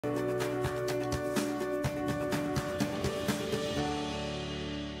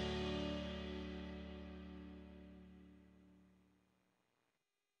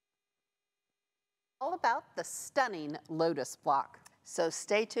all about the stunning Lotus Block. So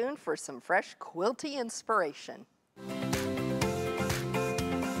stay tuned for some fresh quilty inspiration.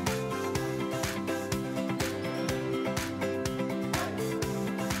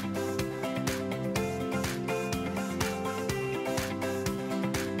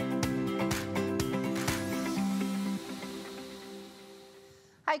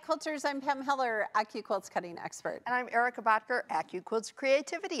 Hi quilters, I'm Pam Heller, AccuQuilts cutting expert. And I'm Erica Botker, AccuQuilts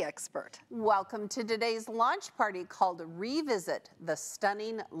creativity expert. Welcome to today's launch party called Revisit the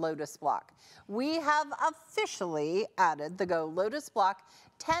Stunning Lotus Block. We have officially added the Go Lotus Block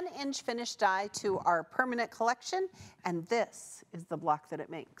 10-inch finished die to our permanent collection, and this is the block that it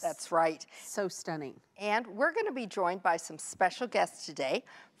makes. That's right. So stunning. And we're going to be joined by some special guests today.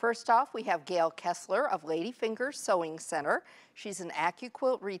 First off, we have Gail Kessler of Ladyfingers Sewing Center. She's an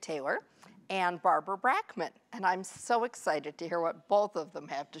AccuQuilt retailer. And Barbara Brackman. And I'm so excited to hear what both of them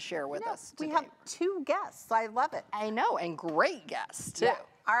have to share with us today. We have two guests. I love it. I know, and great guests, too. Yeah.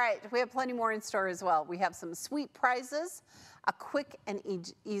 All right, we have plenty more in store as well. We have some sweet prizes, a quick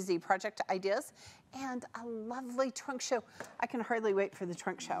and easy project ideas, and a lovely trunk show. I can hardly wait for the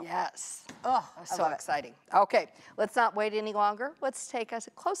trunk show. Yes. Oh, so exciting. Okay, let's not wait any longer. Let's take a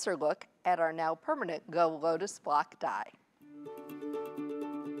closer look at our now permanent Go Lotus Block Die.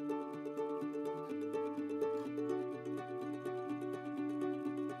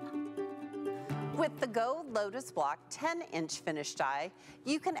 With the Go Lotus Block 10-inch finished die,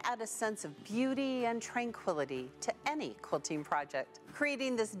 you can add a sense of beauty and tranquility to any quilting project.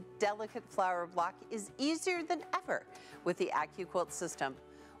 Creating this delicate flower block is easier than ever with the AccuQuilt system.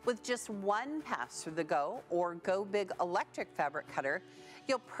 With just one pass through the Go or Go Big electric fabric cutter,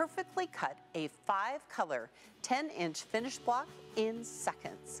 you'll perfectly cut a 5-color 10-inch finished block in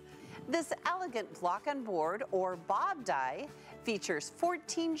seconds. This elegant block on board or bob die features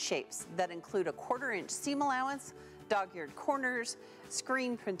 14 shapes that include a 1/4-inch seam allowance, dog-eared corners,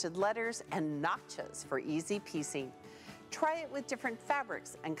 screen printed letters, and notches for easy piecing. Try it with different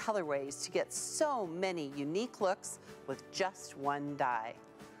fabrics and colorways to get so many unique looks with just one die.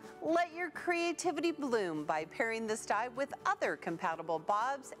 Let your creativity bloom by pairing this die with other compatible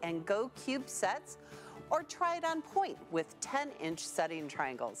bobs and Go Cube sets, or try it on point with 10-inch setting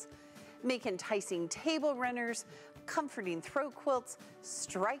triangles. Make enticing table runners, comforting throw quilts,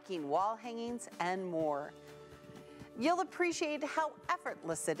 striking wall hangings, and more. You'll appreciate how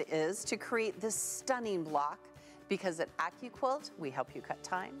effortless it is to create this stunning block, because at AccuQuilt, we help you cut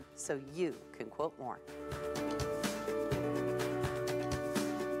time so you can quilt more.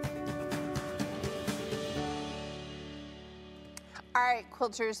 All right,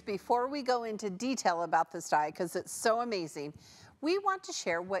 quilters, before we go into detail about this die, because it's so amazing, we want to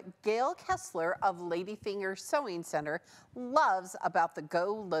share what Gail Kessler of Ladyfingers Sewing Center loves about the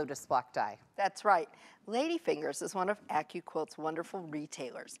Go Lotus Block die. That's right. Ladyfingers is one of AccuQuilt's wonderful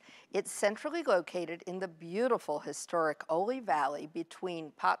retailers. It's centrally located in the beautiful historic Ole Valley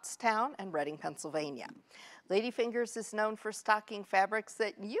between Pottstown and Reading, Pennsylvania. Ladyfingers is known for stocking fabrics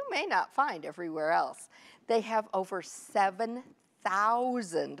that you may not find everywhere else. They have over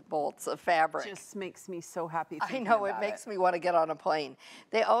 7,000 bolts of fabric. Just makes me so happy. I know, it makes me want to get on a plane.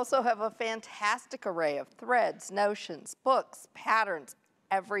 They also have a fantastic array of threads, notions, books, patterns,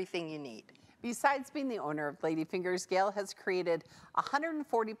 everything you need. Besides being the owner of Ladyfingers, Gail has created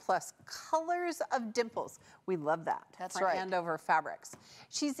 140 plus colors of dimples. We love that. That's right. And over fabrics.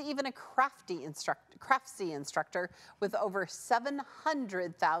 She's even a craftsy instructor with over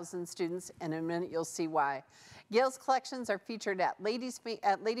 700,000 students, and in a minute you'll see why. Gail's collections are featured at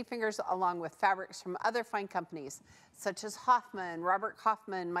Ladyfingers along with fabrics from other fine companies such as Hoffman, Robert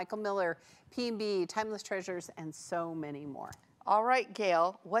Kaufman, Michael Miller, P&B, Timeless Treasures, and so many more. All right,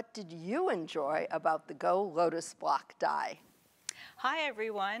 Gail, what did you enjoy about the Go Lotus Block die? Hi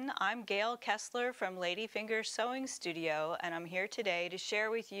everyone, I'm Gail Kessler from Ladyfingers Sewing Studio, and I'm here today to share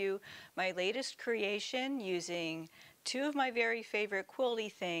with you my latest creation using two of my very favorite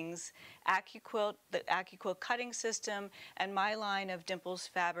quilty things, AccuQuilt, the AccuQuilt cutting system, and my line of Dimples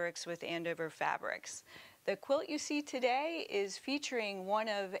fabrics with Andover fabrics. The quilt you see today is featuring one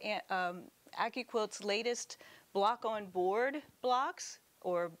of AccuQuilt's latest block on board blocks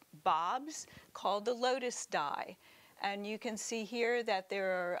or bobs called the Lotus Die. And you can see here that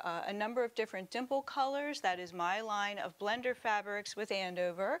there are a number of different dimple colors. That is my line of blender fabrics with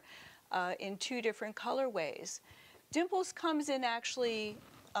Andover in 2 different colorways. Dimples comes in actually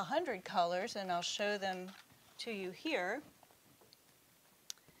 100 colors, and I'll show them to you here.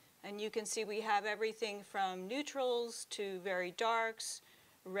 And you can see we have everything from neutrals to very darks,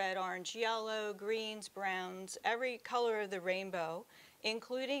 red, orange, yellow, greens, browns, every color of the rainbow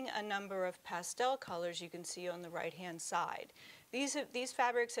including a number of pastel colors you can see on the right-hand side. These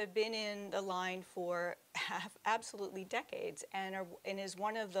fabrics have been in the line for absolutely decades and is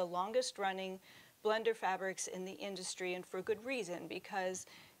one of the longest running blender fabrics in the industry, and for good reason, because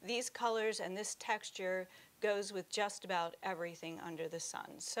these colors and this texture goes with just about everything under the sun.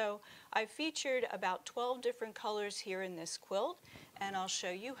 So I've featured about 12 different colors here in this quilt, and I'll show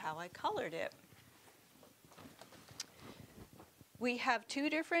you how I colored it. We have 2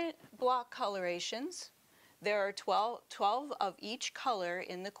 different block colorations. There are 12 of each color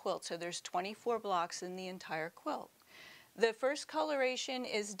in the quilt, so there's 24 blocks in the entire quilt. The first coloration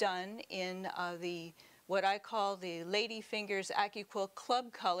is done in what I call the Ladyfingers AccuQuilt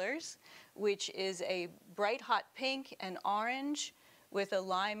Club colors, which is a bright hot pink and orange with a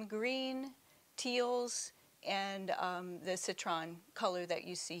lime green, teals, and the citron color that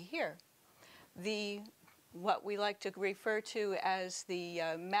you see here. What we like to refer to as the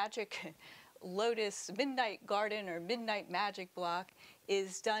magic Lotus Midnight Garden or Midnight Magic block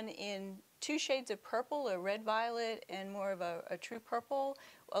is done in 2 shades of purple, a red violet and more of a true purple,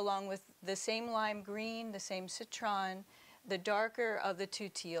 along with the same lime green, the same citron, the darker of the 2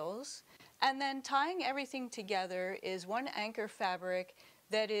 teals. And then tying everything together is one anchor fabric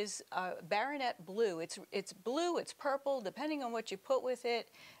that is baronet blue. It's blue, it's purple, depending on what you put with it,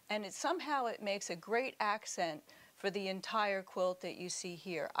 and somehow it makes a great accent for the entire quilt that you see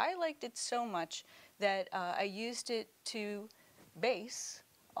here. I liked it so much that I used it to base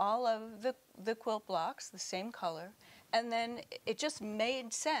all of the quilt blocks, the same color, and then it just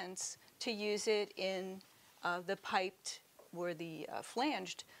made sense to use it in the piped or the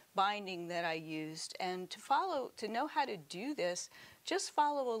flanged binding that I used. And to know how to do this, just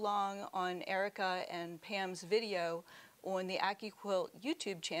follow along on Erica and Pam's video on the AccuQuilt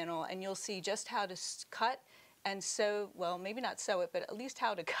YouTube channel, and you'll see just how to cut and sew, well, maybe not sew it, but at least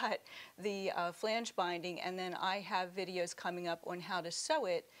how to cut the flange binding. And then I have videos coming up on how to sew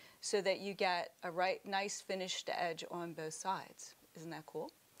it so that you get a nice finished edge on both sides. Isn't that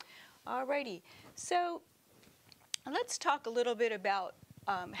cool? Alrighty, so let's talk a little bit about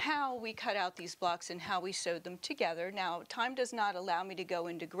how we cut out these blocks and how we sewed them together. Now, time does not allow me to go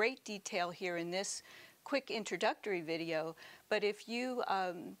into great detail here in this quick introductory video, but if you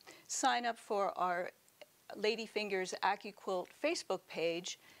sign up for our Ladyfingers AccuQuilt Facebook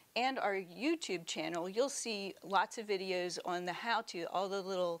page and our YouTube channel, you'll see lots of videos on the how-to, all the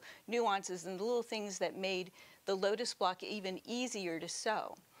little nuances and the little things that made the Lotus block even easier to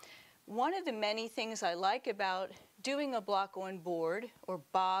sew. One of the many things I like about doing a block on board or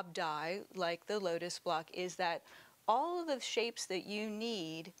bob die like the Lotus block is that all of the shapes that you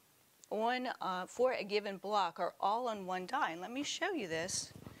need for a given block are all on one die. And let me show you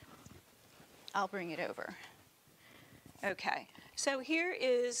this. I'll bring it over. Okay, so here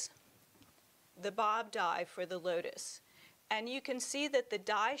is the bob die for the Lotus. And you can see that the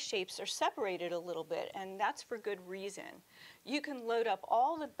die shapes are separated a little bit, and that's for good reason. You can load up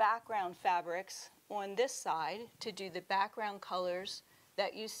all the background fabrics on this side to do the background colors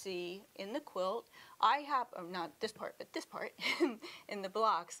that you see in the quilt. I have, or not this part, but this part in the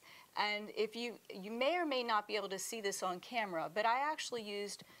blocks. And if you may or may not be able to see this on camera, but I actually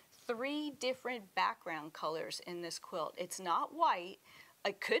used 3 different background colors in this quilt. It's not white,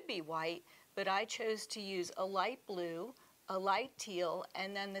 it could be white, but I chose to use a light blue, a light teal,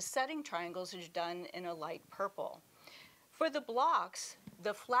 and then the setting triangles are done in a light purple. For the blocks,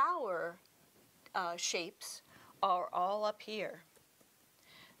 the flower shapes are all up here.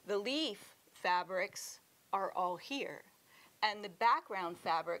 The leaf fabrics are all here, and the background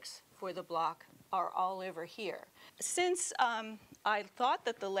fabrics for the block are all over here. Since I thought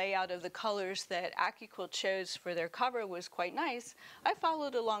that the layout of the colors that AccuQuilt chose for their cover was quite nice, I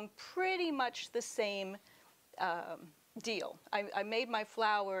followed along pretty much the same deal. I made my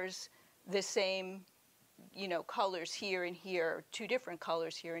flowers the same, colors here and here, 2 different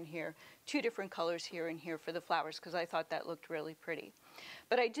colors here and here, 2 different colors here and here for the flowers because I thought that looked really pretty.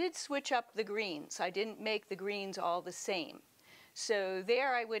 But I did switch up the greens. I didn't make the greens all the same. So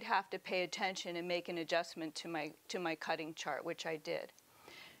there I would have to pay attention and make an adjustment to my cutting chart, which I did.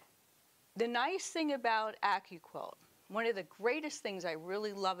 The nice thing about AccuQuilt, one of the greatest things I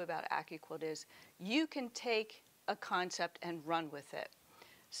really love about AccuQuilt is you can take a concept and run with it.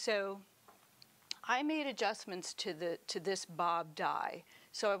 So I made adjustments to this bob die.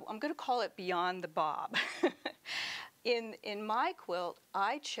 So I'm going to call it Beyond the Bob. In my quilt,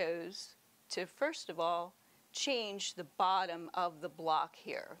 I chose to, first of all, change the bottom of the block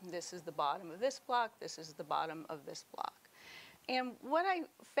here. This is the bottom of this block, this is the bottom of this block. And what I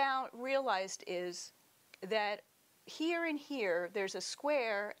realized is that here and here, there's a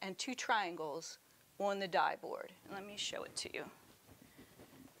square and 2 triangles on the die board. Let me show it to you.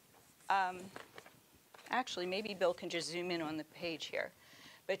 Actually, maybe Bill can just zoom in on the page here.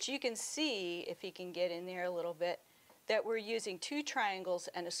 But you can see, if he can get in there a little bit, that we're using 2 triangles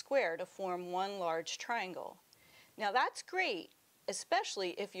and a square to form 1 large triangle. Now that's great,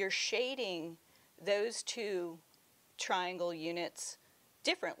 especially if you're shading those 2 triangle units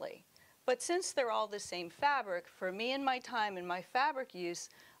differently. But since they're all the same fabric, for me and my time and my fabric use,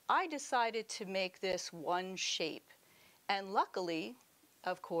 I decided to make this one shape. And luckily,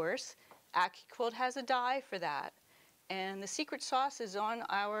 of course, AccuQuilt has a die for that. And the secret sauce is on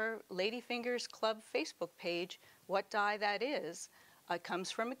our Ladyfingers Club Facebook page, what die that is. It comes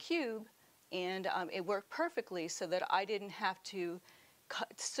from a cube, and it worked perfectly so that I didn't have to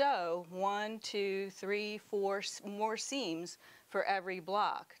sew 1, 2, 3, 4 more seams for every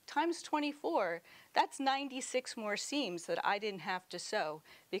block. Times 24, that's 96 more seams that I didn't have to sew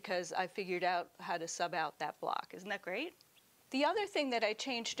because I figured out how to sub out that block. Isn't that great? The other thing that I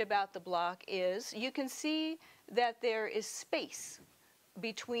changed about the block is you can see that there is space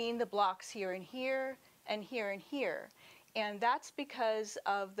between the blocks here and here and here and here. And that's because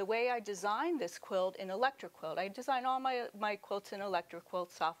of the way I designed this quilt in ElectroQuilt. I design all my quilts in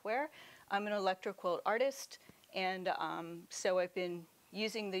ElectroQuilt software. I'm an ElectroQuilt artist, and so I've been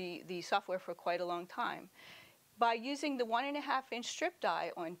using the software for quite a long time. By using the 1.5-inch strip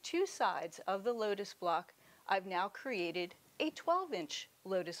die on 2 sides of the Lotus block, I've now created a 12-inch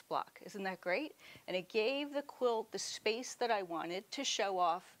Lotus block. Isn't that great? And it gave the quilt the space that I wanted to show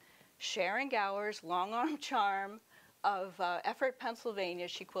off Sharon Gower's long arm charm of Effort, Pennsylvania.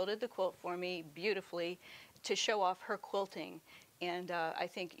 She quilted the quilt for me beautifully to show off her quilting. And I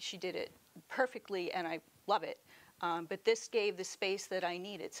think she did it perfectly, and I love it. But this gave the space that I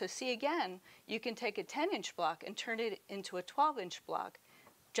needed. So see, again, you can take a 10-inch block and turn it into a 12-inch block,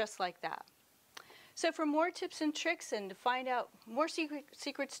 just like that. So for more tips and tricks and to find out more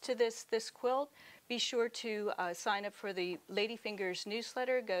secrets to this quilt, be sure to sign up for the Ladyfingers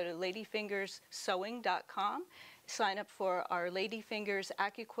newsletter. Go to ladyfingerssewing.com. Sign up for our Ladyfingers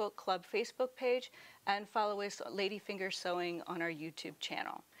AccuQuilt Club Facebook page, and follow us at Ladyfingers Sewing on our YouTube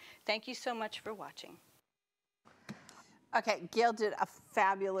channel. Thank you so much for watching. Okay, Gail did a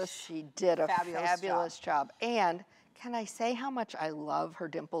fabulous She did a fabulous job. And can I say how much I love her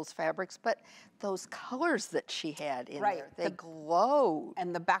Dimples fabrics? But those colors that she had in there, they glowed.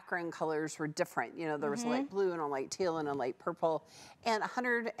 And the background colors were different. You know, there was a light blue and a light teal and a light purple. And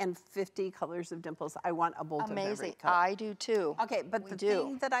 150 colors of Dimples. I want a bolt of every color. I do too. Okay, but the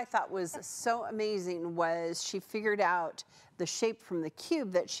thing that I thought was so amazing was she figured out the shape from the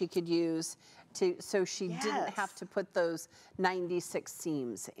cube that she could use so she didn't have to put those 96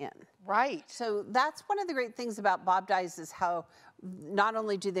 seams in. Right. So that's one of the great things about Bob Dies is how not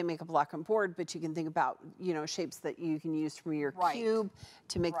only do they make a block and board, but you can think about, you know, shapes that you can use from your cube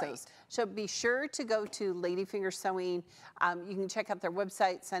to make those. So be sure to go to Ladyfingers Sewing. You can check out their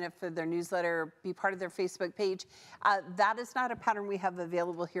website, sign up for their newsletter, be part of their Facebook page. That is not a pattern we have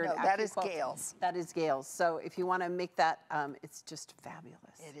available here at AccuQuilt. That is Gail's. That is Gail's. So if you want to make that, it's just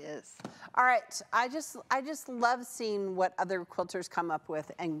fabulous. It is. All right, I just love seeing what other quilters come up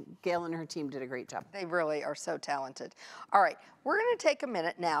with, and Gail and her team did a great job. They really are so talented. All right, we're going to take a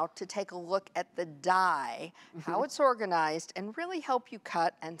minute now to take a look at the die, how it's organized, and really help you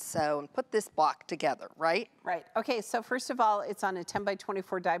cut and sew and put this block together, right? Right. Okay, so first of all, it's on a 10 by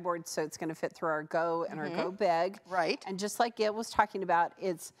 24 die board, so it's going to fit through our Go and our Go bag. Right. And just like Gail was talking about,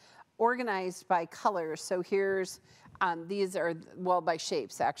 it's organized by colors. So here's, these are, well, by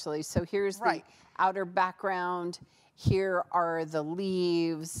shapes, actually. So here's the outer background. Here are the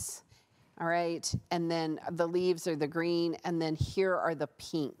leaves. All right, and then the leaves are the green, and then here are the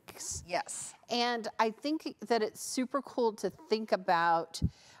pinks. Yes. And I think that it's super cool to think about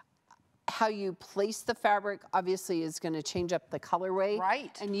how you place the fabric. Obviously is going to change up the colorway.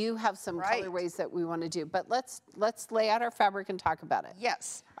 Right. And you have some colorways that we want to do. But let's lay out our fabric and talk about it.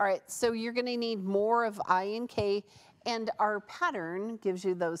 Yes. All right, so you're going to need more of I and K, and our pattern gives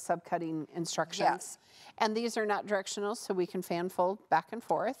you those subcutting instructions. Yes. And these are not directional, so we can fan fold back and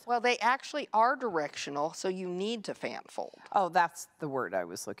forth. Well, they actually are directional, so you need to fan fold. Oh, that's the word I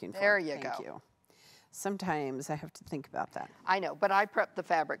was looking for. There you go. Thank you. Sometimes I have to think about that. I know, but I prepped the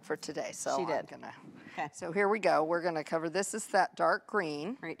fabric for today, so She did. I'm gonna. Okay. So here we go. We're gonna cover, this is that dark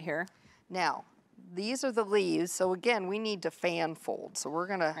green. Right here. Now, these are the leaves, so again, we need to fan fold. So we're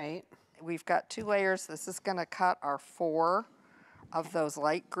gonna, we've got 2 layers. This is gonna cut our 4 of those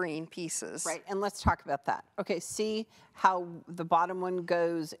light green pieces. Right, and let's talk about that. Okay, see how the bottom one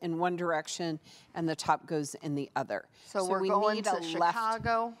goes in one direction and the top goes in the other. So we're going to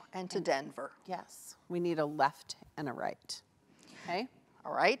Chicago and to Denver. Yes, we need a left and a right. Okay?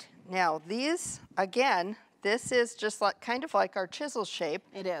 All right. Now these, again, this is just like kind of like our chisel shape.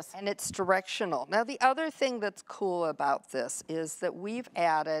 It is. And it's directional. Now the other thing that's cool about this is that we've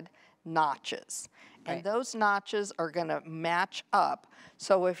added notches. And Right. those notches are going to match up.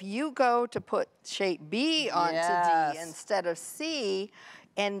 So if you go to put shape B onto Yes. D instead of C,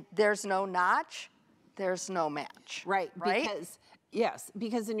 and there's no notch, there's no match. Right, Right? because, yes,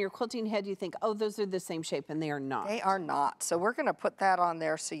 because in your quilting head you think, oh, those are the same shape, and they are not. They are not. So we're going to put that on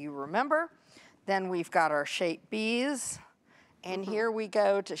there so you remember. Then we've got our shape Bs. And here we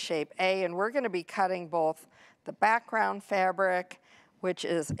go to shape A. And we're going to be cutting both the background fabric, which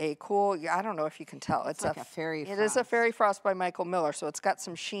is a cool, I don't know if you can tell. It's like a fairy It is a fairy frost by Michael Miller. So it's got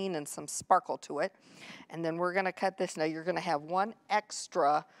some sheen and some sparkle to it. And then we're going to cut this. Now you're going to have one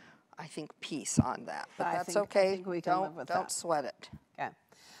extra, I think, piece on that. But I that's think- okay. I think we can live with don't that. sweat it. Okay.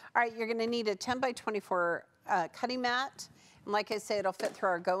 All right, you're going to need a 10 by 24 cutting mat. And like I say, it'll fit through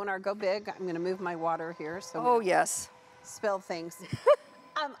our Go and our Go Big. I'm going to move my water here so we Oh, don't yes. spill things.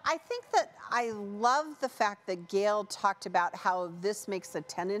 I think that I love the fact that Gail talked about how this makes a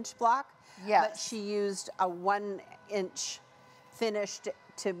 10-inch block. But Yes. she used a 1-inch finished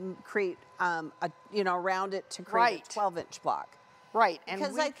to create, around it to create Right. a 12-inch block. Right. And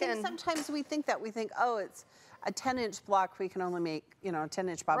Because we I think can, sometimes we think, oh, it's a 10-inch block, we can only make, a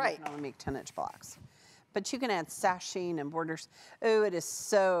 10-inch bob, we Right. can only make 10-inch blocks. But you can add sashing and borders. Oh, it is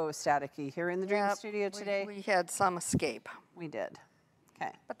so staticky here in the Dream Yep, Studio today. we had some escape. We did.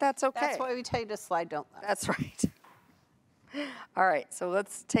 Okay. But that's okay. That's why we tell you to slide, don't let. That's right. All right, so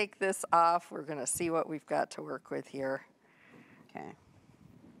let's take this off. We're going to see what we've got to work with here. Okay.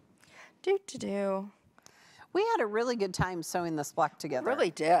 Do. We had a really good time sewing this block together. Really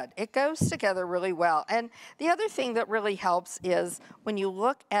did. It goes together really well. And the other thing that really helps is when you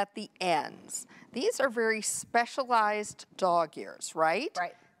look at the ends. These are very specialized dog ears, right?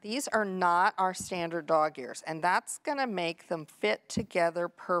 Right. These are not our standard dog ears, and that's going to make them fit together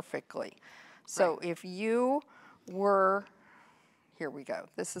perfectly. So if you were, here we go.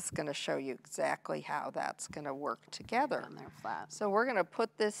 This is going to show you exactly how that's going to work together. And they're flat. So we're going to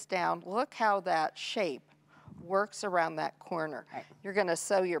put this down. Look how that shape works around that corner. Right. You're going to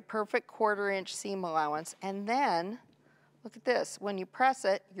sew your perfect 1/4-inch seam allowance, and then look at this. When you press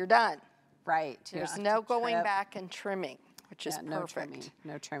it, you're done. Right. You There's don't no have to going trip. back and trimming, which is No perfect. trimming.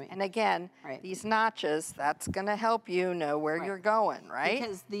 No trimming. And again, Right. these notches, that's going to help you know where Right. you're going, right?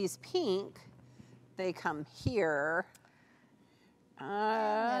 Because these pink, they come here.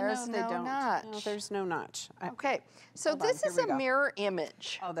 there's no, they no don't. No, notch. there's no notch. Okay, so Hold on, this here is we a go. mirror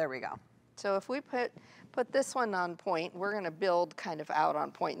image. Oh, there we go. So if we put this one on point, we're going to build kind of out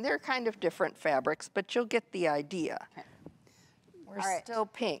on point. And they're kind of different fabrics, but you'll get the idea. Okay. We're All right. still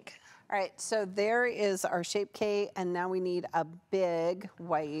pink. All right, so there is our shape K, and now we need a big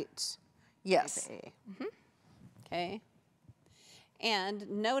white Yes. shape A. Okay. And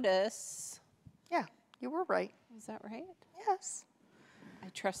notice, Yeah, you were right. is that right? Yes. I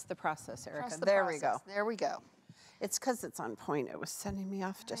trust the process, Erica. Trust the There we process. go. There we go. It's because it's on point. It was sending me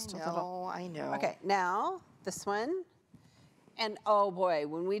off just a little. I know. Okay, now this one. And oh boy,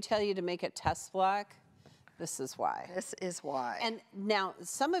 when we tell you to make it test block, this is why. This is why. And now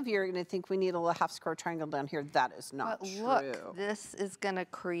some of you are going to think we need a little half square triangle down here. That is not But true. look, this is going to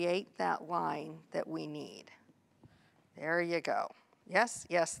create that line that we need. There you go. Yes,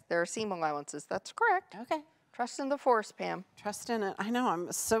 there are seam allowances. That's correct. Okay. Trust in the force, Pam. Trust in it. I know.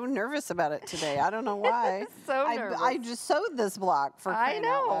 I'm so nervous about it today. I don't know why. So I nervous. just sewed this block for I crying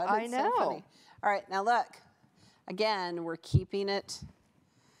out know, loud. I It's so know. funny. All right, now look. Again, we're keeping it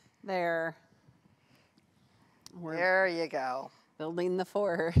there. We're There you go. building the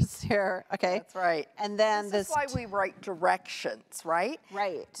force here. Okay. That's right. And then This is why we write directions, right?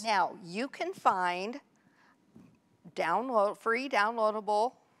 Right. Now, you can find free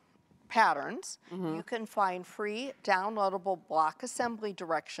downloadable patterns. You can find free downloadable block assembly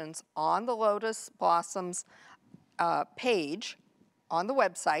directions on the Lotus Blossoms page on the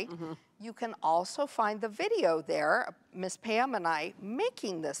website. You can also find the video there, Miss Pam and I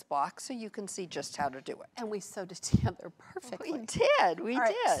making this block, so you can see just how to do it. And we sewed it together perfectly. We did, we All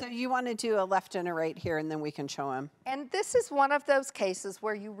right, did. so you want to do a left and a right here, and then we can show them. And this is one of those cases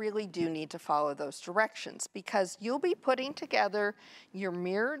where you really do need to follow those directions, because you'll be putting together your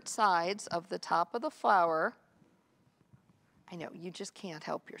mirrored sides of the top of the flower. I know, you just can't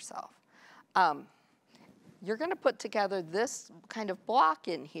help yourself. you're going to put together this kind of block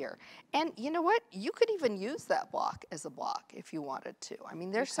in here. And you know what? You could even use that block as a block if you wanted to. I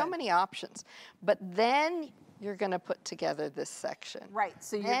mean, there's so many options. But then you're going to put together this section. Right.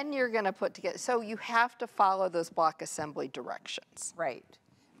 So then you're going to put together. So you have to follow those block assembly directions. Right.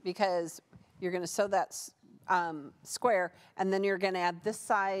 Because you're going to sew that square, and then you're going to add this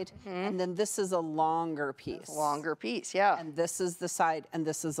side, and then this is a longer piece. Longer piece, yeah. And this is the side, and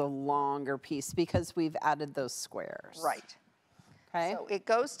this is a longer piece because we've added those squares. Right. Okay. So it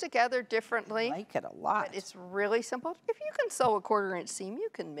goes together differently. I like it a lot. But it's really simple. If you can sew a 1/4 inch seam, you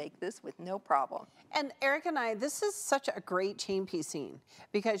can make this with no problem. And Eric and I, this is such a great chain piecing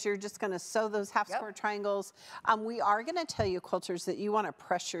because you're just going to sew those half square triangles. We are going to tell you, quilters, that you want to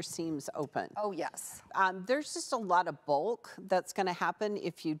press your seams open. Oh, yes. There's just a lot of bulk that's going to happen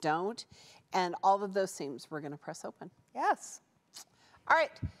if you don't. And all of those seams we're going to press open. Yes. All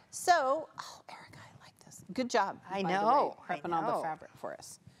right. So, oh, Erica, I like this. Good job. I by the know. way, prepping all the fabric for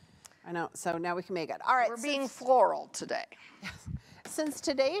us. I know. So now we can make it. All right. We're being floral today. Since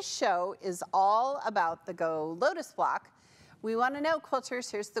today's show is all about the Go Lotus Block, we want to know, quilters,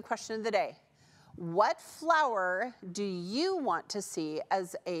 here's the question of the day. What flower do you want to see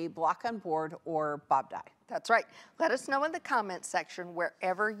as a block on board or bob die? That's right. Let us know in the comments section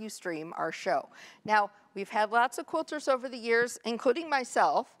wherever you stream our show. Now, we've had lots of quilters over the years, including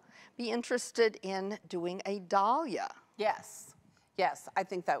myself, be interested in doing a dahlia. Yes. Yes, I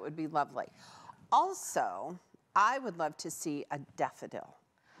think that would be lovely. Also, I would love to see a daffodil.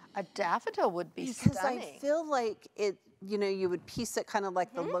 A daffodil would be because stunning. I feel like it, you know, you would piece it kind of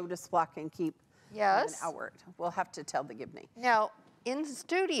like the Lotus Block and keep yes. an outward. We'll have to tell the Gibney. Now, in the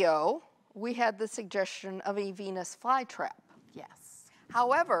studio, we had the suggestion of a Venus flytrap. Yes.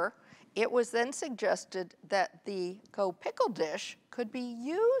 However, it was then suggested that the Go pickle dish could be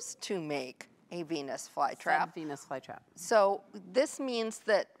used to make a Venus flytrap. Venus flytrap. So this means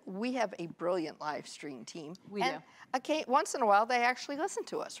that we have a brilliant live stream team. We do. Okay, once in a while they actually listen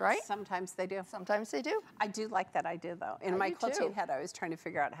to us, right? Sometimes they do. Sometimes they do. I do like that idea, though. In my quilting head, I was trying to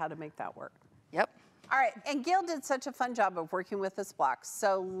figure out how to make that work. Yep. All right, and Gail did such a fun job of working with this block.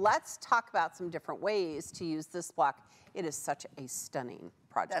 So let's talk about some different ways to use this block. It is such a stunning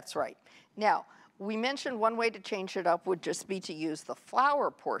project. That's right. Now, we mentioned one way to change it up would just be to use the flower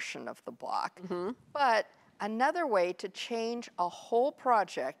portion of the block. But another way to change a whole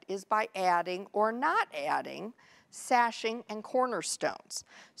project is by adding or not adding sashing and cornerstones.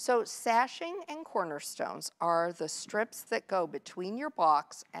 So sashing and cornerstones are the strips that go between your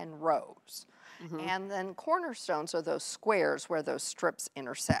blocks and rows. And then cornerstones are those squares where those strips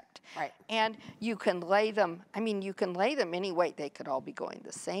intersect. Right. And you can lay them, I mean, you can lay them any way. They could all be going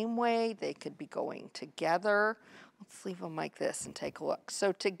the same way. They could be going together. Let's leave them like this and take a look.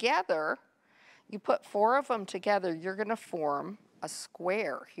 So together, you put 4 of them together, you're going to form a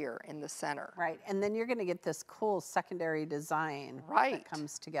square here in the center. Right, and then you're going to get this cool secondary design that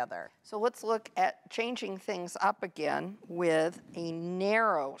comes together. So let's look at changing things up again with a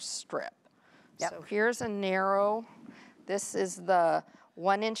narrow strip. So here's a narrow, this is the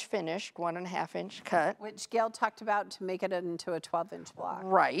 1 inch finished, 1.5 inch cut. Which Gail talked about to make it into a 12-inch block.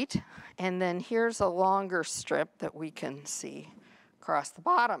 Right, and then here's a longer strip that we can see across the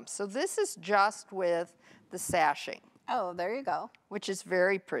bottom. So this is just with the sashing. Oh, there you go. Which is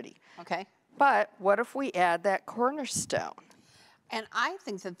very pretty. Okay. But what if we add that cornerstone? And I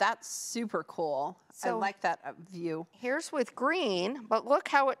think that that's super cool. So I like that view. Here's with green, but look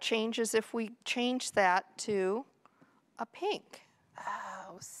how it changes if we change that to a pink.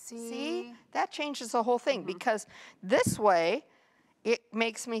 Oh, See? That changes the whole thing because this way it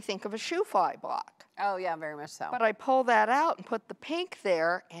makes me think of a shoe fly block. Oh, yeah, very much so. But I pull that out and put the pink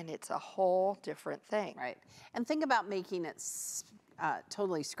there, and it's a whole different thing. Right. And think about making it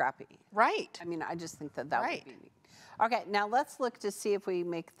totally scrappy. Right. I mean, I just think that that would be neat. Okay, now let's look to see if we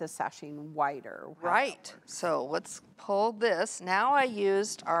make the sashing wider. Right. So let's pull this. Now I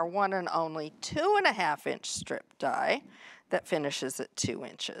used our one and only 2.5 inch strip die that finishes at 2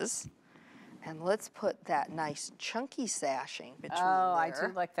 inches. And let's put that nice chunky sashing between there. Oh, I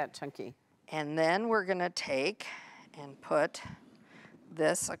do like that chunky. And then we're going to take and put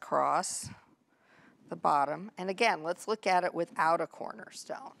this across the bottom. And again, let's look at it without a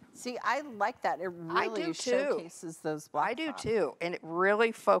cornerstone. See, I like that. It really showcases those blocks. I do too. And it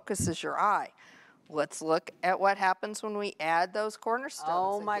really focuses your eye. Let's look at what happens when we add those cornerstones.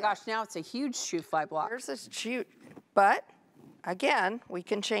 Oh my gosh, now it's a huge shoe fly block. Here's a shoe. But again, we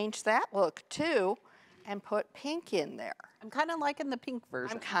can change that look too and put pink in there. I'm kind of liking the pink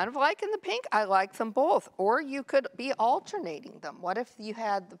version. I'm kind of liking the pink. I like them both. Or you could be alternating them. What if you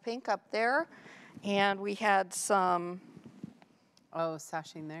had the pink up there And we had some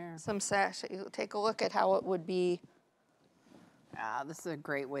sashing there. sash. Take a look at how it would be, This is a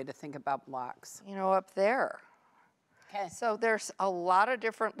great way to think about blocks. you know, up there. Okay. So there's a lot of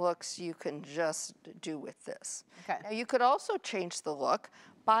different looks you can just do with this. Okay. Now you could also change the look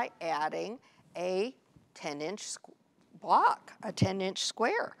by adding a 10-inch block, a 10-inch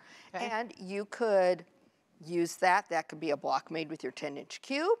square. Okay. And you could use that. That could be a block made with your 10-inch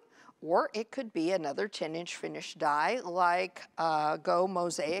cube, or it could be another 10-inch finished die like Go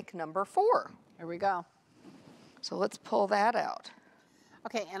Mosaic number 4. Here we go. So let's pull that out.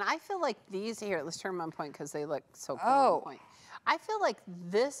 Okay, and I feel like these here, let's turn them on point because they look so cool on point. I feel like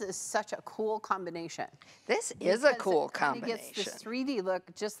this is such a cool combination. This is a cool It gets combination. this 3D look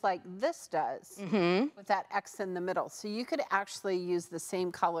just like this does with that X in the middle. So you could actually use the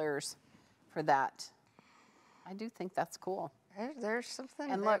same colors for that. I do think that's cool. There's something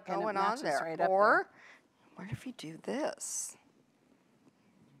And look, and it going on matches there. right up Or what if you do this?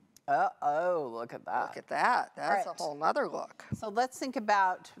 Oh, look at that. Look at that. That's right. a whole nother look. So let's think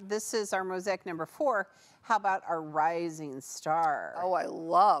about, this is our mosaic number 4. How about our rising star? Oh, I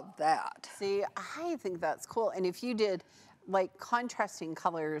love that. See, I think that's cool. And if you did like contrasting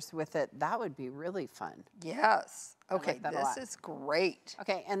colors with it, that would be really fun. Yes. I Okay, like that a this lot. is great.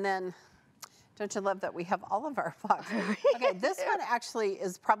 Okay, and then don't you love that we have all of our blocks? Okay, this one actually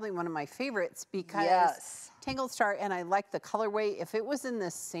is probably one of my favorites because Yes. Tangled Star, and I like the colorway. If it was in the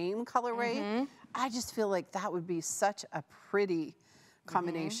same colorway, I just feel like that would be such a pretty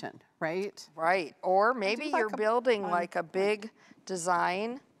combination, right? Right. Or maybe like you're a building fun like a big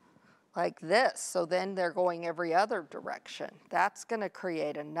design like this. So then they're going every other direction. That's going to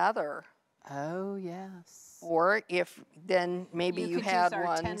create another. Oh, yes. Or if then maybe you could had use our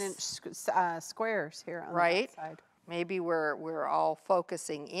ones. 10-inch squares here on Right. the outside. Maybe we're all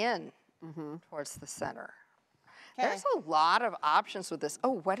focusing in towards the center. Okay. There's a lot of options with this.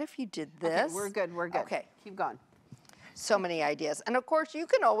 Oh, what if you did this? Okay, we're good, we're good. Okay. Keep going. So many ideas. And of course, you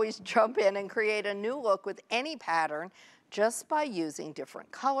can always jump in and create a new look with any pattern just by using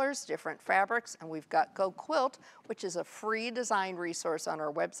different colors, different fabrics. And we've got Go Quilt, which is a free design resource on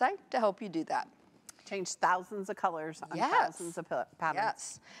our website to help you do that. Change thousands of colors on Yes. thousands of patterns.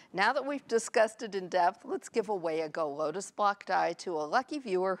 Yes. Now that we've discussed it in depth, let's give away a Go Lotus Block Die to a lucky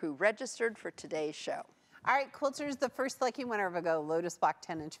viewer who registered for today's show. All right, quilters, the first lucky winner of a Go Lotus Block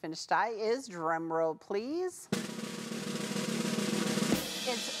 10-inch finished die is, drum roll please.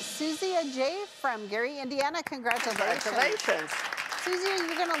 It's Susie J. from Gary, Indiana. Congratulations. Congratulations. Susie,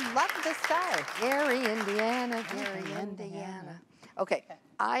 you're gonna love this die. Gary, Indiana, Gary, Indiana. Okay,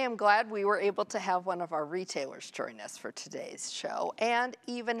 I am glad we were able to have one of our retailers join us for today's show, and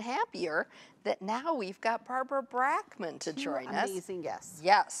even happier that now we've got Barbara Brackman to join us. Amazing guests.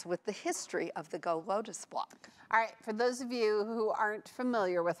 Yes, with the history of the Go Lotus Block. All right, for those of you who aren't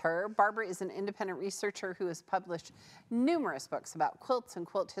familiar with her, Barbara is an independent researcher who has published numerous books about quilts and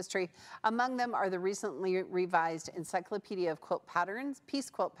quilt history. Among them are the recently revised Encyclopedia of Quilt Patterns, Piece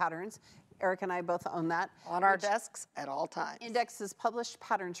Quilt Patterns. Eric and I both own that. On our desks at all times. Indexes published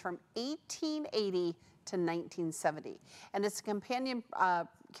patterns from 1880 to 1970. And it's a companion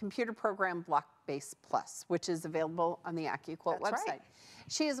computer program, Blockbase Plus, which is available on the AccuQuilt That's website. right.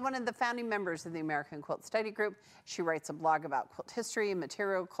 She is one of the founding members of the American Quilt Study Group. She writes a blog about quilt history and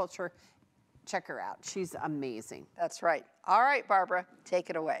material culture. Check her out. She's amazing. That's right. All right, Barbara, take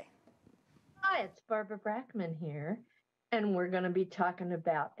it away. Hi, it's Barbara Brackman here, and we're going to be talking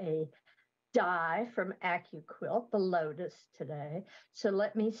about a die from AccuQuilt, the Lotus, today. So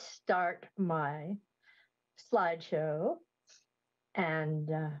let me start my slideshow, and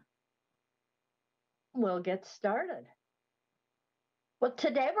we'll get started. Well,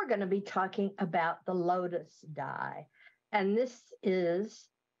 today we're going to be talking about the Lotus die, and this is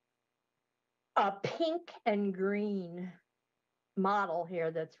a pink and green model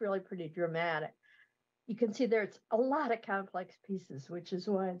here that's really pretty dramatic. You can see there's a lot of complex pieces, which is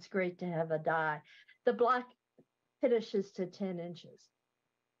why it's great to have a die. The block finishes to 10 inches.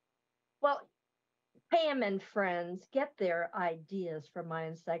 Well, Pam and friends get their ideas from my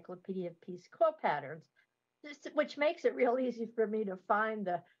Encyclopedia of Piece Quilt Patterns, which makes it real easy for me to find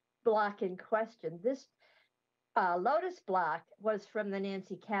the block in question. This Lotus block was from the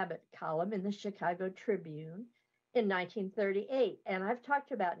Nancy Cabot column in the Chicago Tribune in 1938. And I've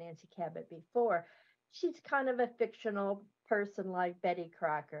talked about Nancy Cabot before. She's kind of a fictional person like Betty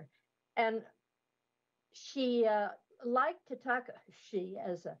Crocker. And she liked to talk, she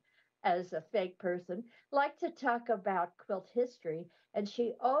as a fake person, liked to talk about quilt history. And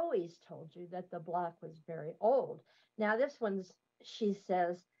she always told you that the block was very old. Now this one's, she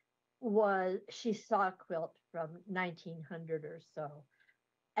says, she saw a quilt from 1900 or so,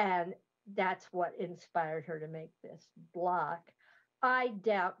 and that's what inspired her to make this block. I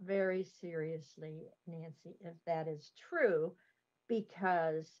doubt very seriously, Nancy, if that is true,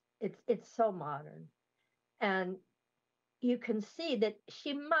 because it's so modern. And you can see that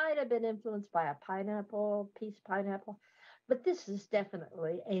she might have been influenced by a peace pineapple, but this is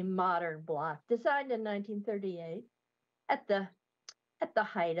definitely a modern block designed in 1938 at the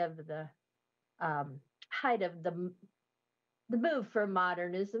um, height of the move for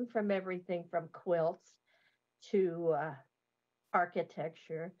modernism, from everything from quilts to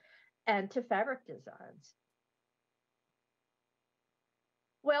architecture and to fabric designs.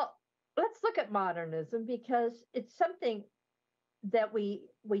 Well, let's look at modernism because it's something that we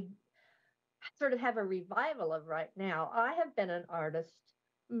sort of have a revival of right now. I have been an artist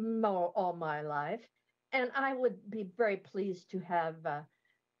all my life, and I would be very pleased to have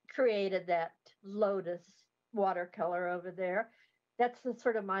created that lotus watercolor over there. That's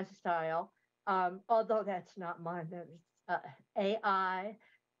sort of my style, although that's not mine. That's AI,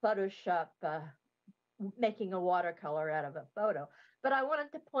 Photoshop, making a watercolor out of a photo. But I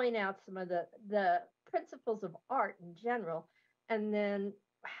wanted to point out some of the principles of art in general, and then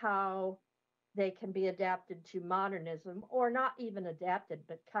how they can be adapted to modernism, or not even adapted,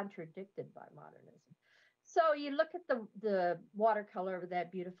 but contradicted by modernism. So you look at the watercolor of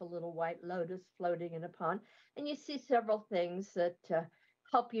that beautiful little white lotus floating in a pond, and you see several things that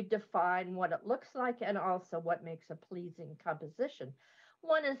help you define what it looks like and also what makes a pleasing composition.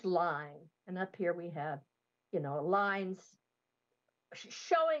 One is line, and up here we have, lines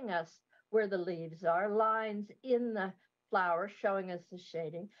showing us where the leaves are, lines in the flower showing us the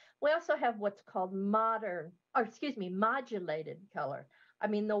shading. We also have what's called modulated color. I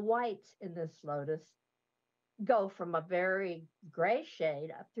mean, the whites in this lotus go from a very gray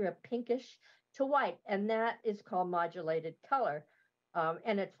shade up through a pinkish to white, and that is called modulated color.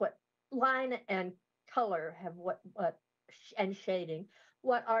 And it's what line and color have and shading,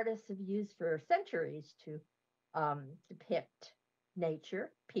 what artists have used for centuries to depict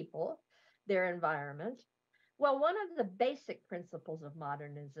nature, people, their environment. Well, one of the basic principles of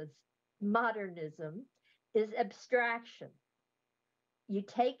modernism is abstraction. You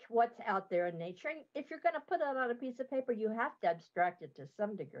take what's out there in nature, and if you're going to put it on a piece of paper, you have to abstract it to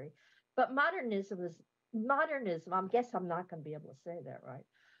some degree. But modernism, I guess I'm not going to be able to say that right.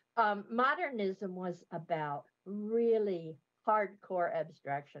 Modernism was about really hardcore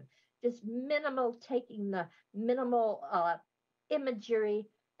abstraction, just taking the minimal imagery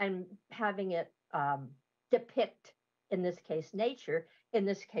and having it depict, in this case, nature, in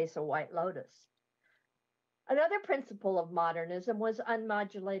this case, a white lotus. Another principle of modernism was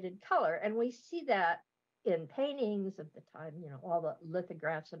unmodulated color, and we see that in paintings of the time, all the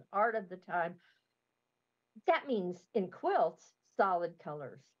lithographs and art of the time. That means in quilts, solid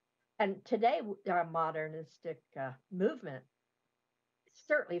colors. And today, our modernistic movement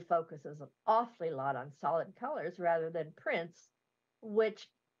certainly focuses an awfully lot on solid colors rather than prints, which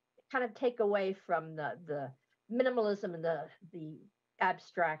kind of take away from the minimalism and the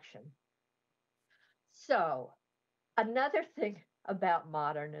abstraction. So another thing about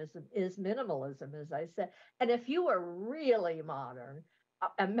modernism is minimalism, as I said. And if you were really modern,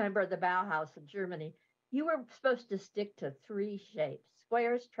 a member of the Bauhaus in Germany, you were supposed to stick to 3 shapes: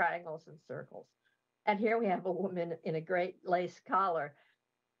 squares, triangles, and circles. And here we have a woman in a great lace collar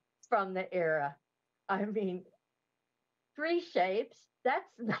from the era. I mean, 3 shapes,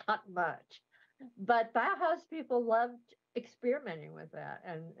 that's not much. But Bauhaus people loved experimenting with that.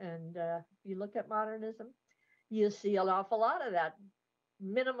 And if you look at modernism, you see an awful lot of that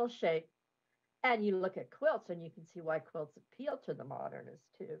minimal shape. And you look at quilts, and you can see why quilts appeal to the modernists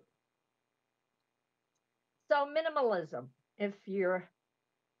too. So minimalism, if you're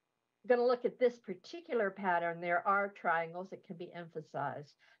going to look at this particular pattern, there are triangles that can be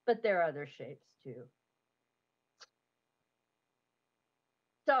emphasized, but there are other shapes too.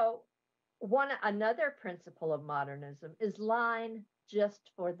 So another principle of modernism is line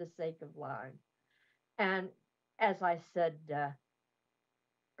just for the sake of line. And as I said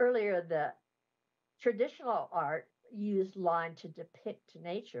earlier, the traditional art used line to depict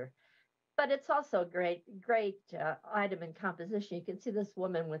nature, but it's also a great item in composition. You can see this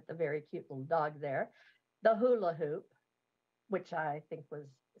woman with the very cute little dog there, the hula hoop, which I think was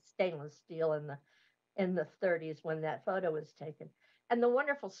stainless steel in the 30s when that photo was taken, and the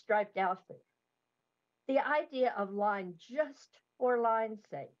wonderful striped outfit. The idea of line just for line's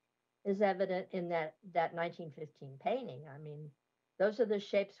sake is evident in that 1915 painting. I mean, those are the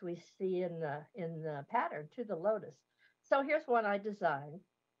shapes we see in the pattern to the lotus. So here's one I designed.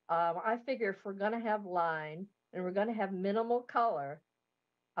 I figure if we're going to have line and we're going to have minimal color,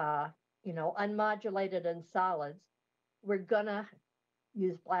 you know, unmodulated and solids, we're going to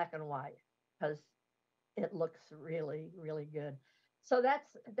use black and white because it looks really, really good. So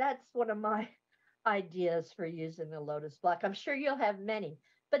that's one of my ideas for using the Lotus Block. I'm sure you'll have many,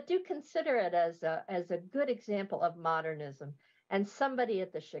 but do consider it as a good example of modernism. And somebody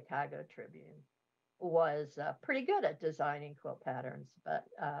at the Chicago Tribune was pretty good at designing quilt patterns, but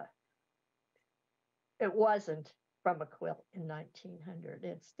it wasn't from a quilt in 1900.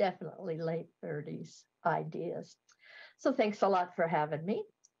 It's definitely late 30s ideas. So thanks a lot for having me.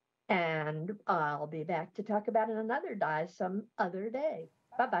 And I'll be back to talk about another die some other day.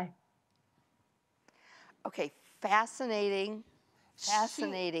 Bye-bye. Okay, fascinating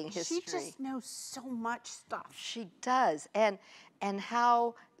history. She just knows so much stuff. She does. And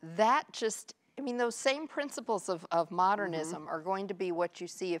how that just, I mean, those same principles of modernism are going to be what you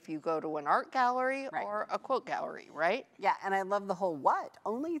see if you go to an art gallery or a quilt gallery, right? Yeah, and I love the whole what?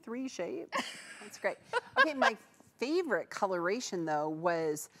 Only 3 shapes? That's great. Okay, my favorite coloration, though,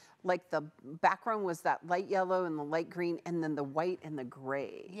 was like the background was that light yellow and the light green, and then the white and the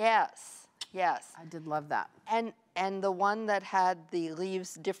gray. Yes, yes. I did love that. And the one that had the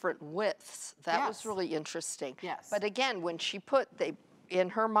leaves different widths, that was really interesting. Yes. But again, when she put in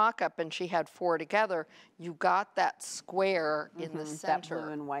her mock-up and she had 4 together, you got that square in the center. That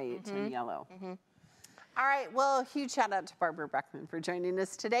blue and white and yellow. All right, well, huge shout out to Barbara Beckman for joining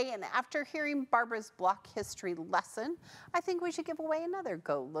us today. And after hearing Barbara's block history lesson, I think we should give away another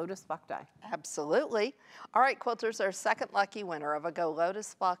Go Lotus Block Die. Absolutely. All right, quilters, our second lucky winner of a Go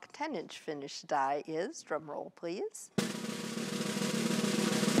Lotus Block 10-inch finished die is, drum roll please,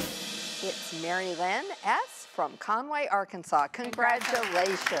 it's Mary Lynn S. from Conway, Arkansas.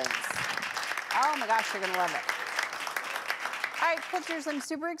 Congratulations. Oh my gosh, you're gonna love it. All right, quilters, I'm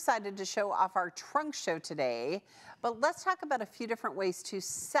super excited to show off our trunk show today, but let's talk about a few different ways to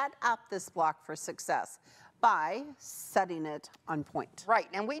set up this block for success by setting it on point. Right,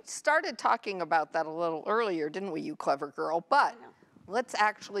 and we started talking about that a little earlier, didn't we, you clever girl? But let's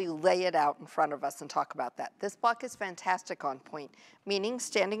actually lay it out in front of us and talk about that. This block is fantastic on point, meaning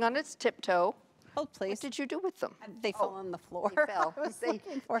standing on its tiptoe. Hold, please. What did you do with them? They fell on the floor. They fell.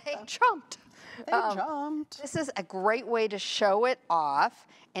 They jumped. They jumped. This is a great way to show it off,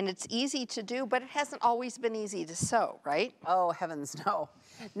 and it's easy to do, but it hasn't always been easy to sew, right? Oh, heavens no.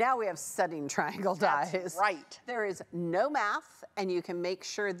 Now we have setting triangle dies. That's right. There is no math, and you can make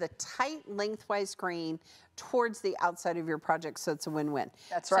sure the tight lengthwise grain towards the outside of your project, so it's a win-win.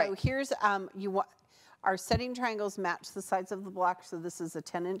 That's right. So here's, our setting triangles match the sides of the block, so this is a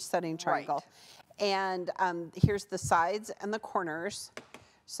 10-inch setting triangle. Right. And here's the sides and the corners.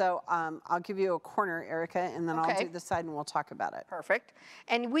 So I'll give you a corner, Erica, and then I'll do the side and we'll talk about it. Perfect.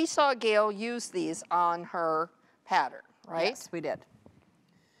 And we saw Gail use these on her pattern, right? Yes, we did.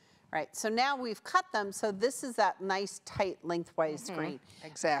 Right, so now we've cut them, so this is that nice tight lengthwise grain.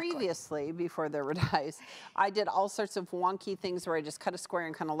 Exactly. Previously, before there were dies, I did all sorts of wonky things where I just cut a square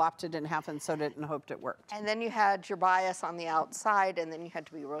and kind of lopped it in half and sewed it and hoped it worked. And then you had your bias on the outside, and then you had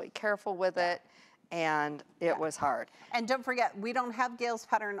to be really careful with it, and it was hard. And don't forget, we don't have Gail's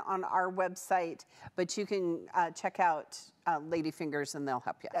pattern on our website, but you can check out Ladyfingers and they'll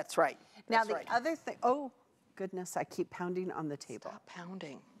help you. That's right. Now the other thing, oh goodness, I keep pounding on the table. Stop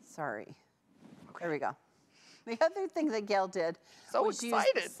pounding. Sorry. There we go. The other thing that Gail did was use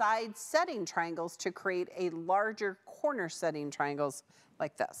the side setting triangles to create a larger corner setting triangles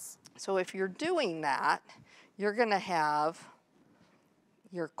like this. So if you're doing that, you're going to have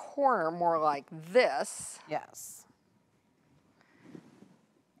your corner more like this. Yes.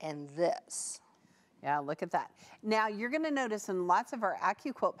 And this. Yeah, look at that. Now you're going to notice in lots of our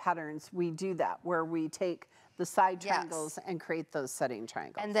AccuQuilt patterns, we do that where we take the side triangles and create those setting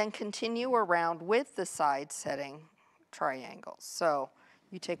triangles. And then continue around with the side setting triangles. So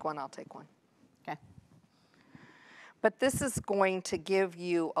you take one, I'll take one. Okay. But this is going to give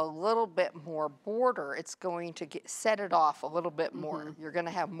you a little bit more border. It's going to set it off a little bit more. You're going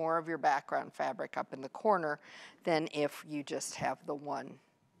to have more of your background fabric up in the corner than if you just have the one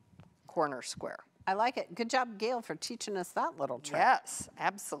corner square. I like it. Good job, Gail, for teaching us that little trick. Yes,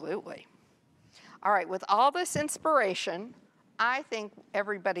 absolutely. All right, with all this inspiration, I think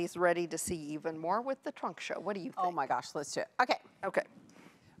everybody's ready to see even more with the trunk show. What do you think? Oh my gosh, let's do it. Okay. Okay.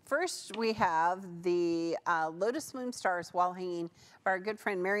 First, we have the Lotus Moon Stars wall hanging by our good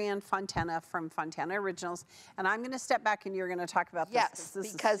friend Marianne Fontana from Fontana Originals. And I'm going to step back and you're going to talk about this. Yes,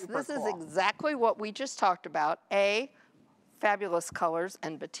 because this is exactly what we just talked about. A fabulous colors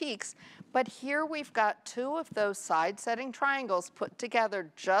and batiks. But here we've got two of those side-setting triangles put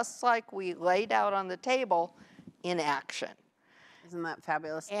together just like we laid out on the table in action. Isn't that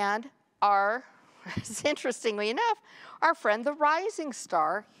fabulous? And our, interestingly enough, our friend the rising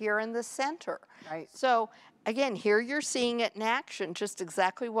star here in the center. Right. So again, here you're seeing it in action, just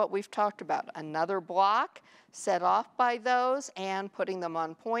exactly what we've talked about. Another block set off by those and putting them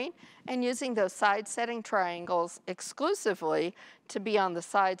on point and using those side setting triangles exclusively to be on the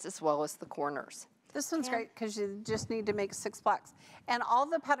sides as well as the corners. This one's great because you just need to make 6 blocks. And all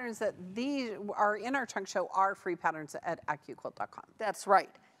the patterns that these are in our trunk show are free patterns at AccuQuilt.com. That's right.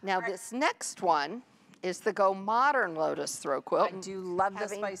 Now this next one is the Go Modern Lotus Throw Quilt. I do love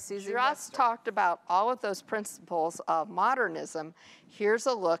this by Susie. Just talked about all of those principles of modernism. Here's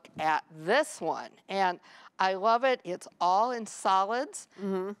a look at this one. And I love it. It's all in solids.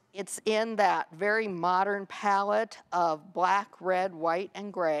 It's in that very modern palette of black, red, white,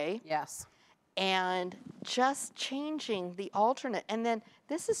 and gray. Yes. And just changing the alternate. And then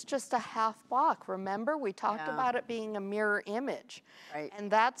this is just a half block. Remember, we talked about it being a mirror image. Right.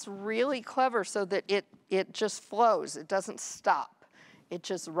 And that's really clever so that it just flows. It doesn't stop. It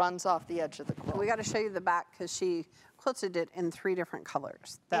just runs off the edge of the quilt. We got to show you the back because she quilted it in 3 different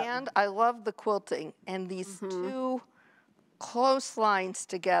colors. And I love the quilting and these two close lines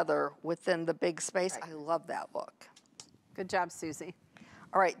together within the big space. I love that look. Good job, Susie.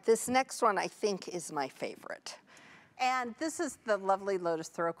 All right, this next one I think is my favorite. And this is the lovely Lotus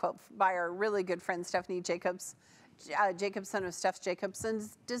Throw Quilt by our really good friend Stephanie Jacobs. Jacobson of Steph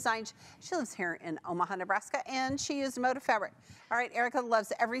Jacobson's design. She lives here in Omaha, Nebraska, and she used motive fabric. All right, Erica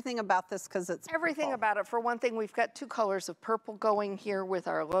loves everything about this because it's everything purple. about it. For one thing, we've got 2 colors of purple going here with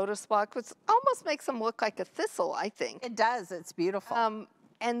our Lotus block, which almost makes them look like a thistle, I think. It does. It's beautiful.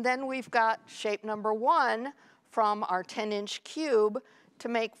 And then we've got shape number 1 from our 10-inch cube to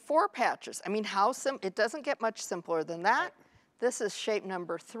make 4 patches. I mean, it doesn't get much simpler than that. Right. This is shape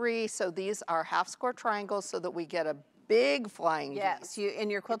number 3, so these are half square triangles so that we get a big flying geese. Yes,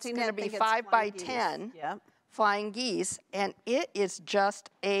 in your quilting it's going to be 5 by 10 flying geese, and it is just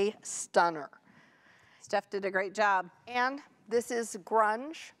a stunner. Steph did a great job. And this is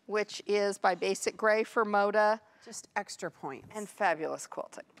Grunge, which is by Basic Gray for Moda. Just extra points. And fabulous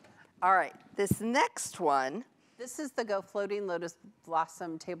quilting. All right, this next one. This is the Go Floating Lotus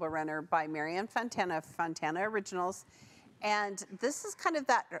Blossom Table Runner by Marianne Fontana, Fontana Originals. And this is kind of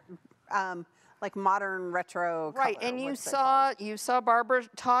that like modern retro color. Right, and you saw Barbara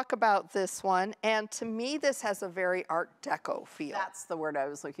talk about this one, and to me this has a very Art Deco feel. That's the word I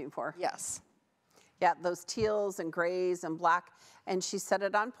was looking for. Yes. Yeah, those teals and grays and black, and she set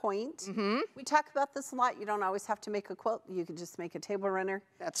it on point. We talk about this a lot. You don't always have to make a quilt. You can just make a table runner.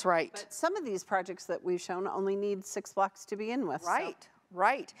 That's right. But some of these projects that we've shown only need 6 blocks to begin with. Right. So.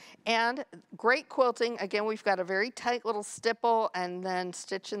 Right, and great quilting. Again, we've got a very tight little stipple and then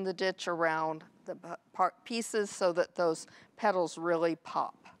stitch in the ditch around the pieces so that those petals really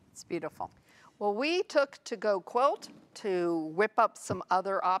pop. It's beautiful. Well, we took To Go Quilt to whip up some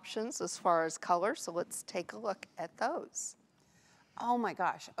other options as far as color, so let's take a look at those. Oh my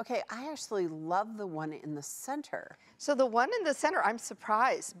gosh. Okay, I actually love the one in the center. So the one in the center, I'm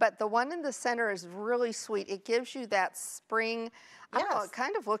surprised, but the one in the center is really sweet. It gives you that spring, I don't know, it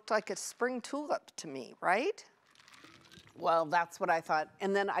kind of looked like a spring tulip to me, right? Well, that's what I thought.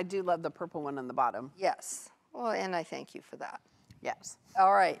 And then I do love the purple one on the bottom. Yes. Well, and I thank you for that. Yes.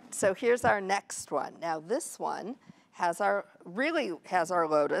 All right, so here's our next one. Now this one really has our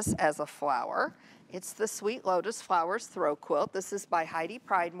lotus as a flower. It's the Sweet Lotus Flowers Throw Quilt. This is by Heidi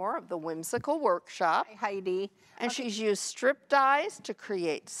Pridemore of the Whimsical Workshop. Hi, Heidi. And she's used strip dies to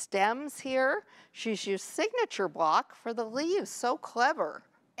create stems here. She's used signature block for the leaves. So clever.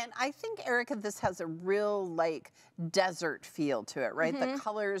 And I think, Erica, this has a real, like, desert feel to it, right? The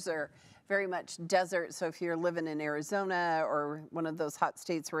colors are very much desert. So if you're living in Arizona or one of those hot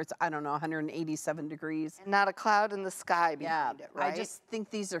states where it's, I don't know, 187 degrees. And not a cloud in the sky behind it, right? I just think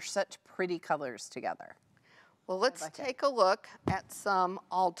these are such pretty colors together. Well, let's take a look at some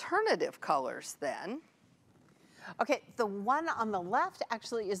alternative colors then. Okay, the one on the left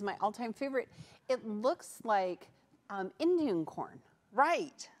actually is my all-time favorite. It looks like Indian corn.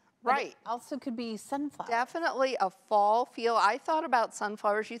 Right. Right. It also could be sunflower. Definitely a fall feel. I thought about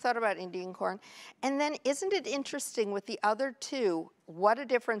sunflowers, you thought about Indian corn. And then isn't it interesting with the other two, what a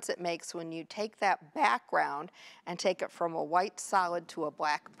difference it makes when you take that background and take it from a white solid to a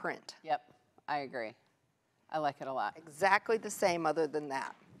black print. Yep, I agree. I like it a lot. Exactly the same other than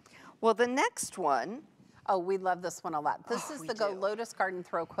that. Well, the next one. Oh, we love this one a lot. This is the Go Lotus Garden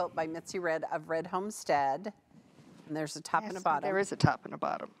Throw Quilt by Mitzi Red of Red Homestead. And there's a top and a Yes, bottom. there is a top and a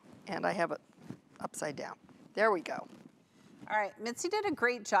bottom. And I have it upside down. There we go. All right, Mitzi did a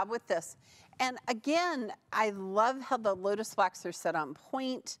great job with this. And again, I love how the Lotus blocks are set on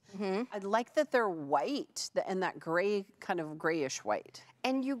point. I like that they're white and that gray, kind of grayish white.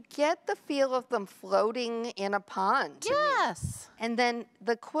 And you get the feel of them floating in a pond. Yes. And then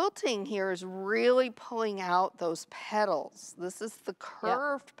the quilting here is really pulling out those petals. This is the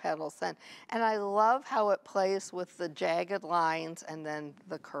curved petals then. And I love how it plays with the jagged lines and then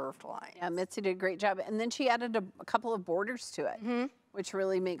the curved lines. Yeah, Mitzi did a great job. And then she added a couple of borders to it, which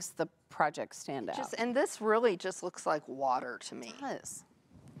really makes the project stand out. And this really just looks like water to me. It does.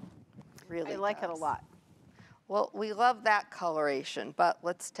 Really I like it a lot. Well, we love that coloration, but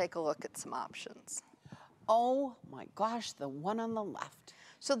let's take a look at some options. Oh my gosh, the one on the left.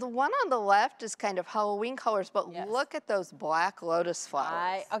 So the one on the left is kind of Halloween colors, but look at those black lotus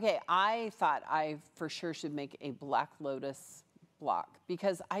flowers. I thought I for sure should make a black lotus block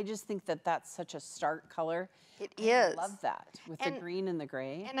because I just think that that's such a stark color. It is. I love that with the green and the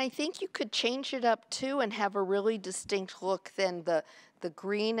gray. And I think you could change it up too and have a really distinct look than the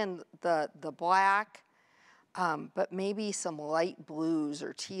green and the black. But maybe some light blues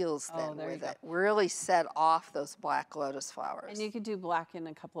or teals then with it. Really set off those black lotus flowers. And you could do black in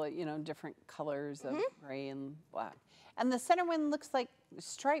a couple of, different colors of gray and black. And the center one looks like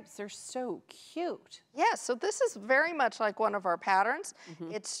stripes. They're so cute. Yeah, so this is very much like one of our patterns.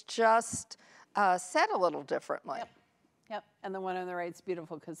 It's just set a little differently. Yep. And the one on the right is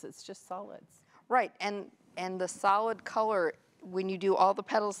beautiful because it's just solids. Right, and the solid color, when you do all the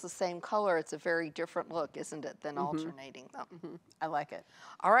petals the same color, it's a very different look, isn't it, than alternating them. I like it.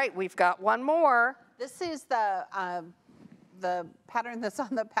 All right, we've got one more. This is the pattern that's on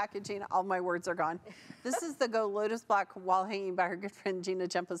the packaging. All my words are gone. This is the Go Lotus Block wall hanging by her good friend Gina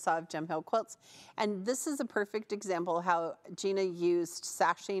Jempasaw of Gem Hill Quilts. And this is a perfect example how Gina used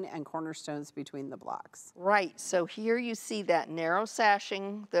sashing and cornerstones between the blocks. Right, so here you see that narrow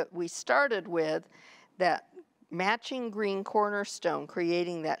sashing that we started with, that matching green cornerstone,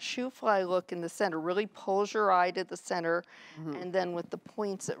 creating that shoe fly look in the center, really pulls your eye to the center, and then with the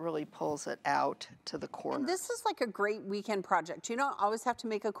points, it really pulls it out to the corner. And this is like a great weekend project. You don't always have to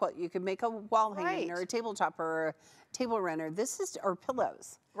make a quilt. You could make a wall hanging or a tabletop or a table runner. Or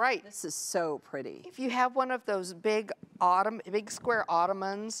pillows. Right. This is so pretty. If you have one of those big square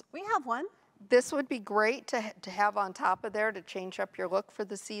ottomans. We have one. This would be great to have on top of there to change up your look for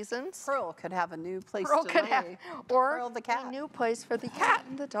the seasons. Pearl could have a new place Pearl to could lay. have, or Pearl the cat. a new place for the cat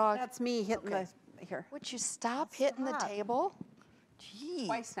and the dog. That's me hitting the, here. Would you stop hitting the table? Gee.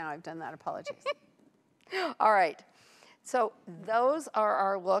 Twice now I've done that, apologies. All right, so those are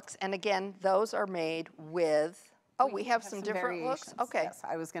our looks, and again, those are made with, we have some different looks? Okay. Yes,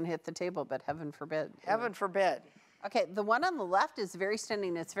 I was gonna hit the table, but heaven forbid. Heaven forbid. Okay, the one on the left is very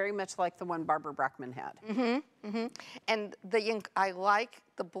stunning. It's very much like the one Barbara Brackman had. And I like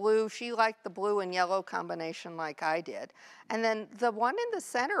the blue. She liked the blue and yellow combination like I did. And then the one in the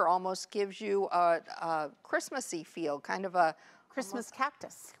center almost gives you a Christmassy feel, kind of a Christmas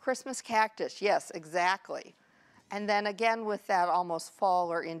cactus. Christmas cactus, yes, exactly. And then again with that almost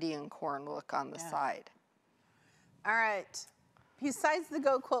fall or Indian corn look on the side. All right. Besides the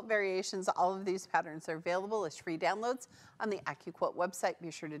Go Quilt variations, all of these patterns are available as free downloads on the AccuQuilt website. Be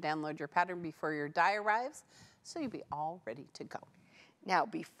sure to download your pattern before your die arrives so you'll be all ready to go. Now,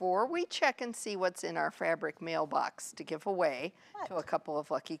 before we check and see what's in our fabric mailbox to give away to a couple of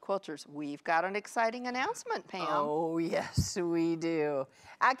lucky quilters, we've got an exciting announcement, Pam. Oh, yes, we do.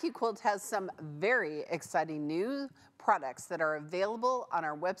 AccuQuilt has some very exciting new products that are available on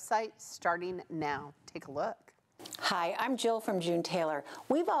our website starting now. Take a look. Hi, I'm Jill from June Taylor.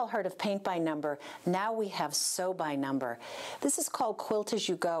 We've all heard of paint by number. Now we have sew by number. This is called Quilt As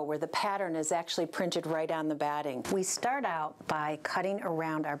You Go, where the pattern is actually printed right on the batting. We start out by cutting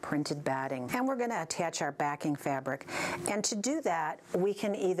around our printed batting, and we're going to attach our backing fabric. And to do that, we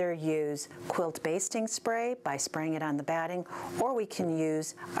can either use quilt basting spray by spraying it on the batting, or we can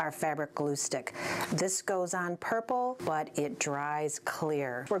use our fabric glue stick. This goes on purple, but it dries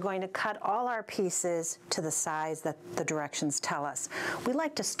clear. We're going to cut all our pieces to the size that the directions tell us. We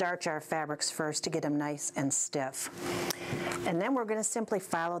like to starch our fabrics first to get them nice and stiff. And then we're going to simply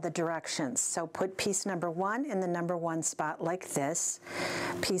follow the directions. So put piece number 1 in the number 1 spot like this.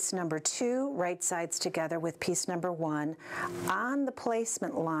 Piece number 2, right sides together with piece number 1 on the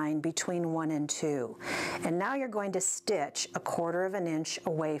placement line between 1 and 2. And now you're going to stitch 1/4 of an inch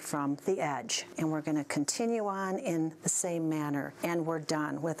away from the edge. And we're going to continue on in the same manner. And we're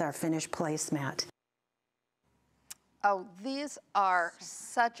done with our finished placemat. Oh, these are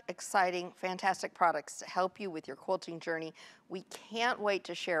such exciting, fantastic products to help you with your quilting journey. We can't wait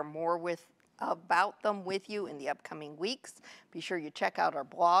to share more about them with you in the upcoming weeks. Be sure you check out our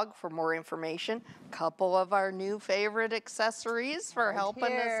blog for more information. A couple of our new favorite accessories for helping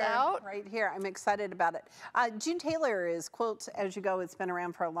us out. Right here, I'm excited about it. June Taylor is Quilt As You Go. It's been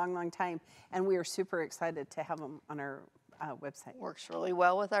around for a long, long time, and we are super excited to have them on our website. Works really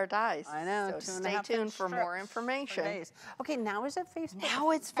well with our dies. I know. So stay tuned for more information. Okay, now is it Facebook?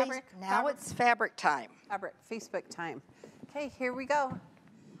 Now it's fabric time. Fabric, Facebook time. Okay, here we go.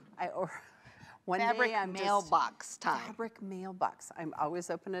 One fabric day I'm mailbox time. Fabric mailbox. I'm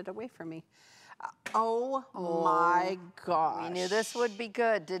always open it away from me. Oh my gosh. We knew this would be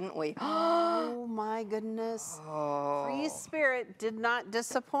good, didn't we? Oh my goodness. Oh. Free Spirit did not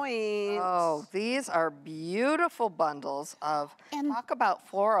disappoint. Oh, these are beautiful bundles of, talk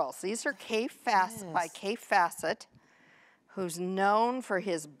about florals. These are by Kay Fassett, who's known for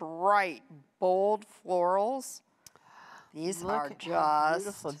his bright, bold florals. These are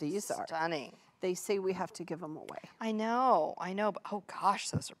just stunning. They say we have to give them away. I know, but oh gosh,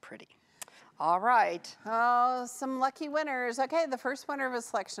 those are pretty. All right. Oh, some lucky winners. Okay, the first winner of a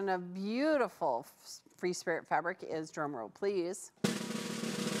selection of beautiful Free Spirit fabric is, drum roll please,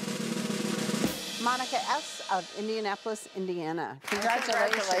 Monica S. of Indianapolis, Indiana.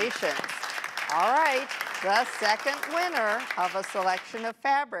 Congratulations. All right, the second winner of a selection of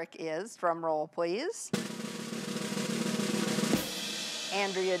fabric is, drum roll please,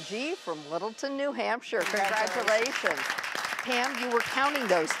 Andrea G. from Littleton, New Hampshire. Congratulations. Pam, you were counting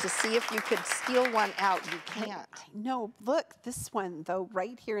those to see if you could steal one out. You can't. No, look, this one, though,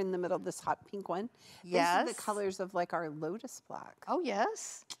 right here in the middle, this hot pink one. Yes. These are the colors of like our Lotus Block. Oh,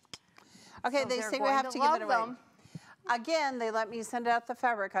 yes. Okay, So they say we have to give it away. Again, they let me send out the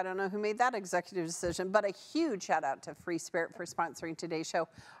fabric. I don't know who made that executive decision, but a huge shout out to Free Spirit for sponsoring today's show.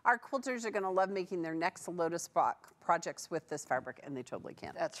 Our quilters are going to love making their next Lotus Block projects with this fabric, and they totally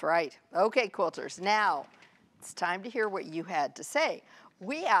can. That's right. Okay, quilters, now it's time to hear what you had to say.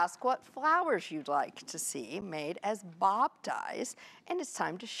 We asked what flowers you'd like to see made as bob dies, and it's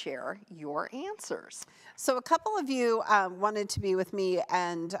time to share your answers. So a couple of you wanted to be with me,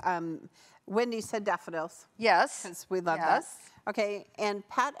 and Wendy said daffodils. Yes. Because we love that. Okay, and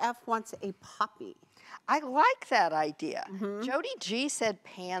Pat F. wants a poppy. I like that idea. Jody G. said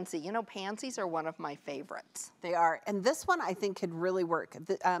pansy. You know, pansies are one of my favorites. They are, and this one I think could really work.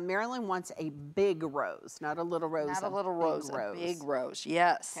 Marilyn wants a big rose, not a little rose. Not a little rose, a big rose,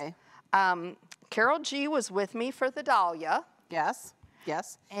 yes. Okay. Carol G. was with me for the dahlia. Yes,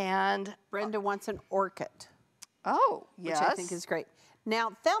 yes. And Brenda wants an orchid. Oh, yes. Which I think is great.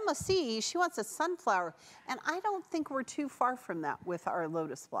 Now, Thelma C., she wants a sunflower, and I don't think we're too far from that with our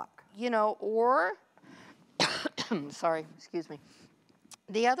Lotus Block. You know, or, sorry, excuse me.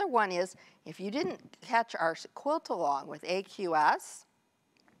 The other one is, if you didn't catch our quilt along with AQS,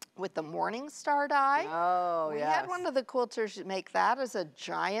 with the Morning Star die. Oh, we had one of the quilters make that as a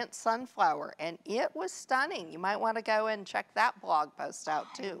giant sunflower, and it was stunning. You might want to go and check that blog post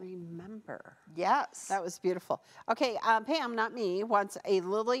out, too. I remember. Yes. That was beautiful. Okay, Pam, not me, wants a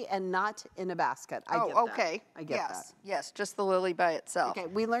lily and not in a basket. I get that. Okay. I get that. Yes, just the lily by itself. Okay,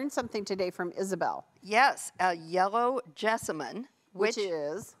 we learned something today from Isabel. Yes, a yellow jessamine, which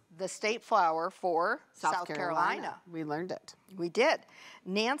is the state flower for South Carolina. We learned it. We did.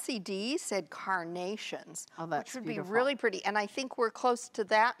 Nancy D. said carnations, which would beautiful. be really pretty. And I think we're close to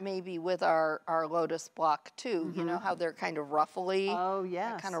that maybe with our Lotus Block, too. You know how they're kind of ruffly? Oh,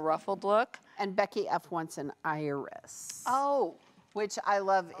 yes. That kind of ruffled look. And Becky F. wants an iris. Oh. Which I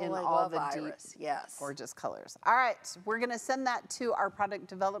love in all the iris. deep, gorgeous colors. All right, we're going to send that to our product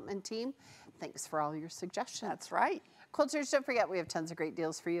development team. Thanks for all your suggestions. That's right. Quilters, don't forget we have tons of great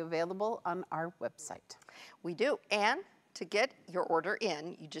deals for you available on our website. We do. And to get your order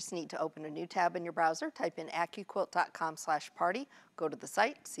in, you just need to open a new tab in your browser, type in accuquilt.com/party, go to the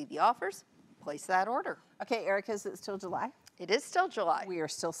site, see the offers, place that order. Okay, Erica, is it still July? It is still July. We are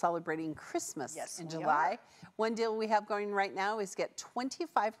still celebrating Christmas in we July. are. One deal we have going right now is get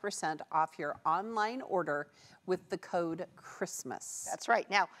 25% off your online order with the code Christmas. That's right.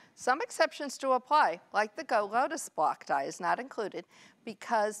 Now, some exceptions do apply, like the Go Lotus Block die is not included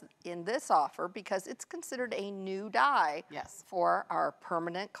because in this offer, because it's considered a new die for our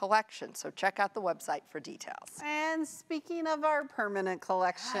permanent collection. So check out the website for details. And speaking of our permanent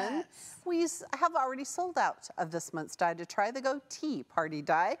collection, we have already sold out of this month's die to try the Go Tea Party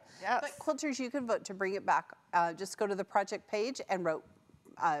die. Yes. But quilters, you can vote to bring it back. Just go to the project page and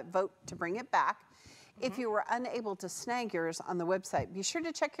vote to bring it back. If you were unable to snag yours on the website, be sure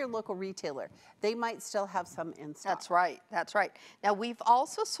to check your local retailer. They might still have some in stock. That's right, that's right. Now we've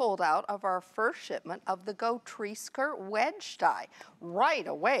also sold out of our first shipment of the Go Tree Skirt Wedge die right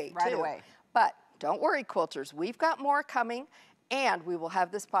away, Right too. away. But don't worry, quilters, we've got more coming, and we will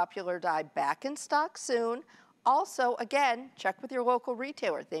have this popular die back in stock soon. Also, again, check with your local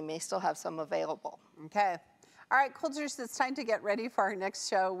retailer. They may still have some available. Okay. All right, quilters, it's time to get ready for our next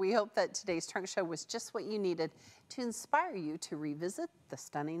show. We hope that today's trunk show was just what you needed to inspire you to revisit the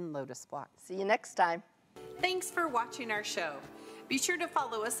stunning Lotus Block. See you next time. Thanks for watching our show. Be sure to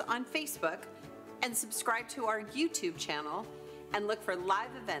follow us on Facebook and subscribe to our YouTube channel and look for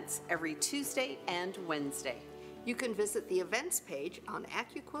live events every Tuesday and Wednesday. You can visit the events page on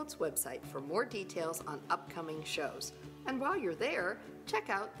AccuQuilt's website for more details on upcoming shows. And while you're there,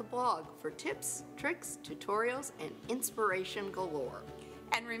 check out the blog for tips, tricks, tutorials, and inspiration galore.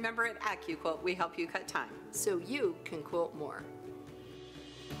 And remember, at AccuQuilt, we help you cut time, so you can quilt more.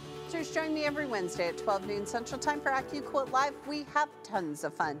 Quilters, join me every Wednesday at 12 noon Central Time for AccuQuilt Live. We have tons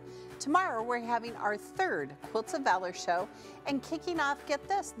of fun. Tomorrow, we're having our third Quilts of Valor show and kicking off, get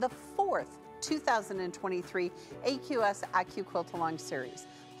this, the fourth 2023 AQS AccuQuilt Along series.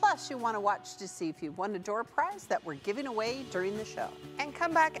 Plus, you want to watch to see if you won a door prize that we're giving away during the show. And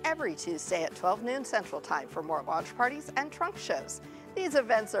come back every Tuesday at 12 noon Central Time for more launch parties and trunk shows. These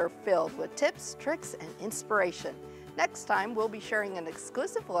events are filled with tips, tricks, and inspiration. Next time, we'll be sharing an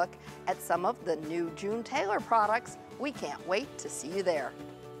exclusive look at some of the new June Taylor products. We can't wait to see you there.